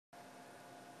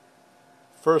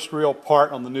First real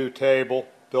part on the new table,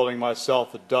 building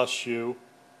myself a dust shoe,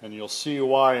 and you'll see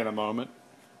why in a moment.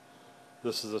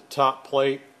 This is a top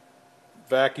plate,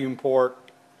 vacuum port,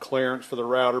 clearance for the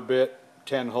router bit,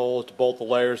 10 holes to bolt the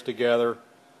layers together,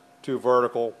 2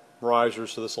 vertical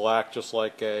risers, so this will act just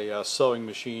like a sewing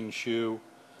machine shoe,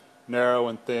 narrow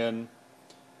and thin.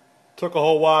 Took a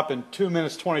whole whopping 2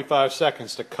 minutes 25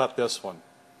 seconds to cut this one.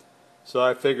 So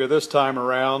I figure this time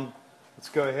around, let's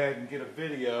go ahead and get a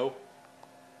video.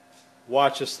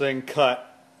 Watch this thing cut.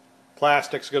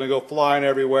 Plastic's going to go flying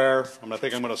everywhere. I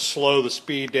think I'm going to slow the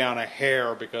speed down a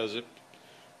hair because it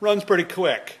runs pretty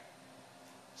quick.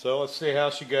 So let's see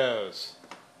how she goes.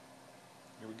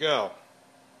 Here we go.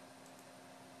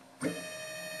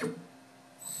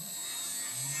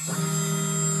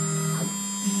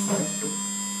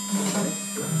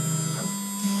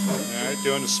 Alright,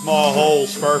 doing the small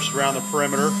holes first around the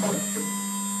perimeter.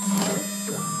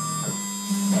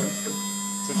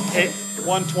 It's an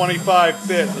 125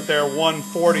 bit, but they're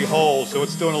 140 holes, so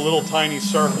it's doing a little tiny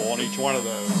circle on each one of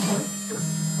those.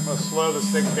 I'm going to slow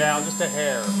this thing down just a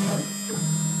hair.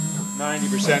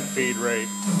 90% feed rate.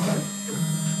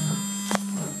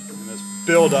 And this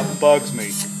build-up bugs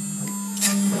me.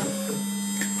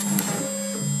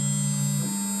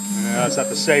 It's not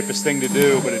the safest thing to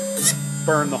do, but it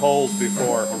burned the holes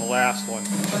before on the last one.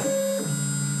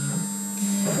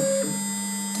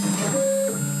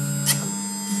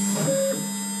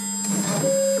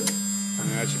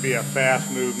 And that should be a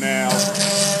fast move now.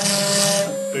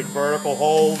 Big vertical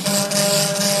holes.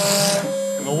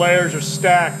 And the layers are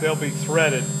stacked, they'll be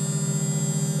threaded. You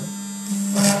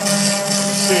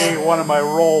can see one of my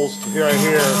rolls right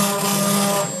here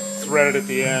threaded at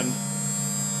the end.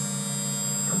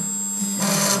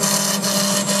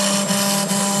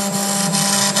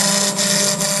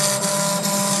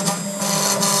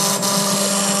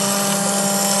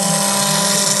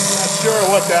 Not sure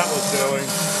what that was doing.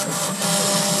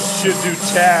 Should do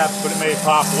tabs, but it may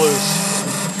pop loose.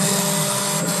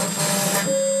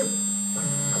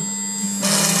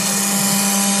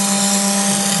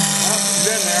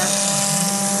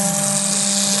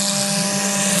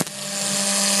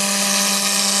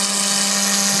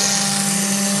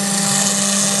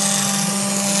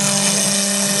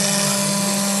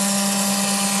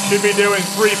 Should be doing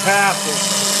 3 passes.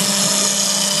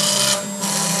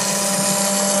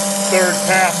 Third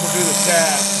pass will do the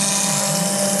tab.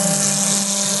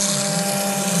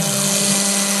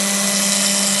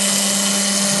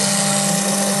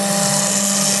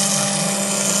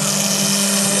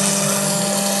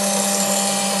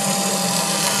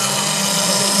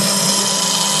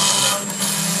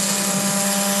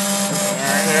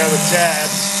 Alright, there are the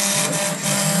tabs.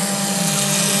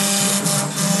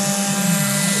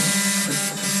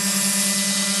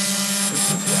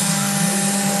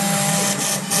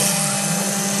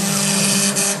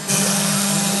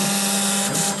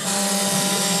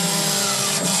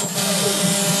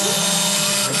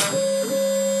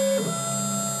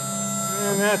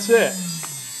 And that's it.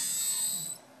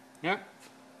 Yep.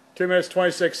 2 minutes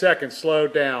 26 seconds,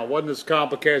 slowed down. Wasn't as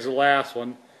complicated as the last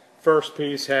one. First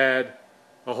piece had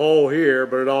a hole here,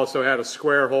 but it also had a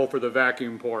square hole for the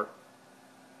vacuum port.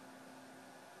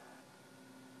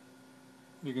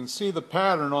 You can see the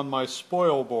pattern on my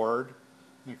spoil board,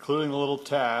 including the little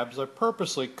tabs. I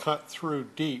purposely cut through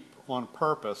deep on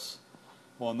purpose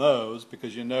on those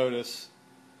because you notice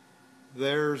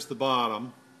there's the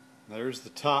bottom, there's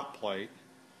the top plate,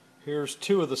 here's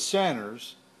 2 of the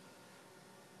centers,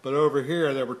 but over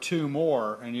here there were 2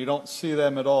 more and you don't see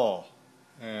them at all.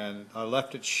 And I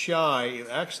left it shy. It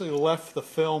actually left the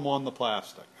film on the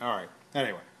plastic. Alright,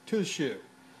 anyway, to the shoe.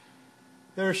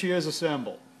 There she is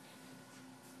assembled.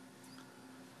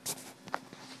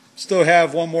 Still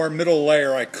have one more middle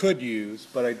layer I could use,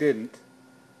 but I didn't.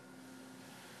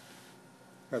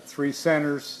 Got 3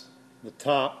 centers, the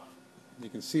top. You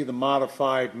can see the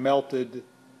modified melted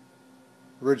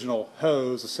original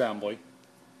hose assembly.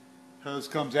 Hose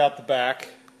comes out the back.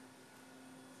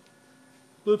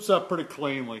 Loops up pretty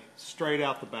cleanly, straight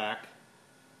out the back.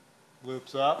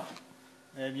 Loops up.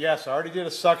 And yes, I already did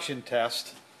a suction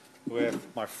test with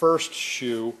my first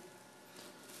shoe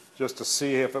just to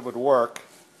see if it would work.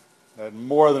 I had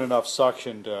more than enough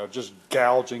suction to just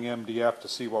gouging MDF to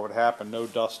see what would happen. No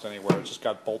dust anywhere. It just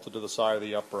got bolted to the side of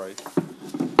the upright.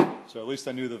 So at least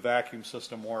I knew the vacuum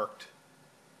system worked.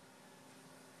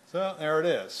 So there it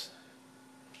is.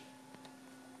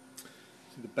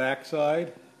 See the back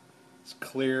side? It's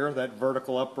clear. That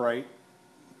vertical upright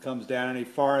comes down any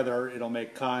farther, it'll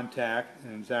make contact,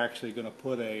 and it's actually going to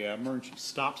put a emergency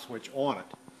stop switch on it.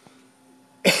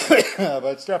 But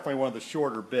it's definitely one of the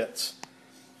shorter bits.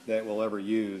 that we'll ever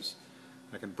use.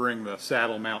 I can bring the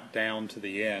saddle mount down to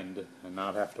the end and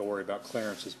not have to worry about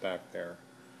clearances back there.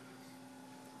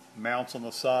 Mounts on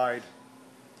the side,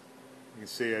 you can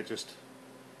see I just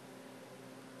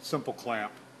simple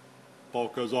clamp.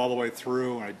 Bolt goes all the way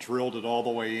through, and I drilled it all the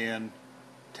way in,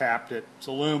 tapped it. It's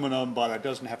aluminum, but it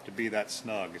doesn't have to be that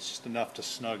snug. It's just enough to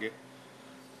snug it.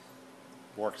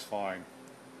 Works fine.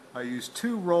 I use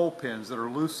 2 roll pins that are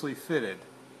loosely fitted.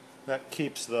 That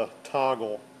keeps the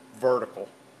toggle vertical.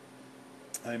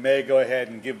 I may go ahead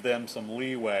and give them some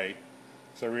leeway,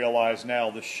 because I realize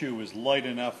now the shoe is light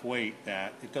enough weight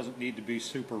that it doesn't need to be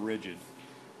super rigid.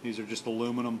 These are just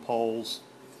aluminum poles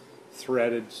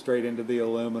threaded straight into the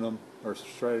aluminum, or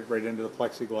threaded right into the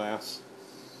plexiglass.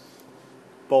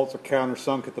 Bolts are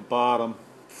countersunk at the bottom,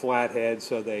 flathead,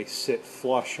 so they sit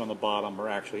flush on the bottom or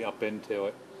actually up into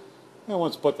it. And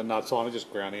once I put the nuts on, I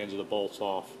just ground the ends of the bolts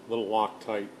off. A little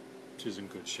Loctite, which is in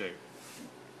good shape.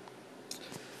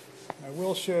 I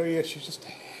will show you, she's just a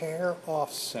hair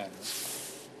off center.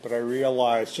 But I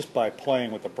realized just by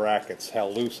playing with the brackets how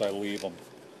loose I leave them.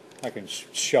 I can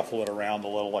shuffle it around a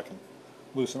little. I can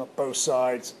loosen up both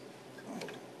sides.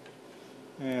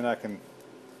 And I can,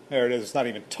 there it is, it's not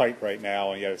even tight right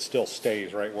now, and yet it still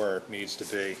stays right where it needs to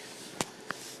be.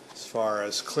 As far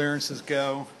as clearances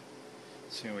go,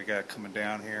 let's see what we got coming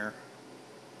down here.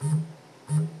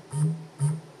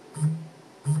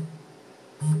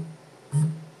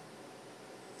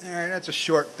 Alright, that's a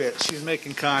short bit. She's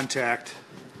making contact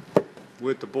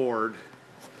with the board,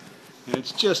 and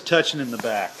it's just touching in the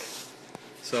back.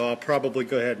 So I'll probably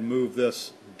go ahead and move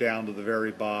this down to the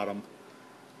very bottom.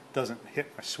 Doesn't hit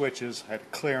my switches. I had to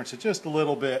clearance it just a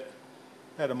little bit.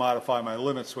 I had to modify my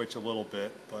limit switch a little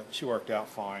bit, but she worked out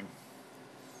fine.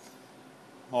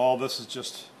 All this is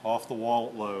just off the wall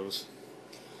at Lowe's.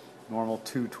 Normal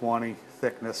 220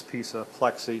 thickness piece of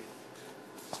plexi.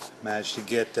 Managed to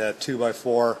get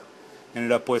 2x4.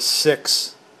 Ended up with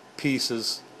 6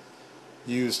 pieces.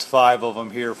 Used 5 of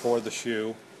them here for the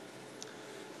shoe.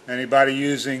 Anybody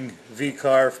using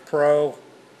VCarve Pro,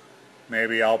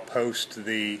 maybe I'll post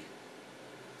the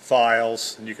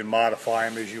files and you can modify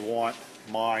them as you want.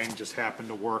 Mine just happened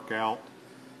to work out.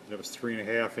 It was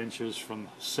 3.5 inches from the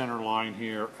center line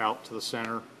here out to the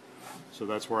center. So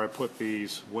that's where I put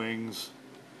these wings.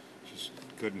 Just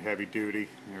good and heavy duty.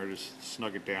 Here, just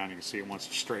snug it down. You can see it wants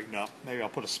to straighten up. Maybe I'll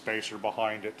put a spacer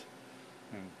behind it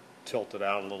and tilt it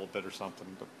out a little bit or something.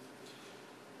 But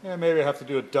yeah, maybe I have to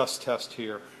do a dust test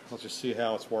here. Let's just see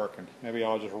how it's working. Maybe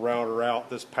I'll just router out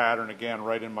this pattern again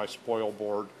right in my spoil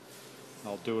board.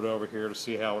 I'll do it over here to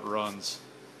see how it runs.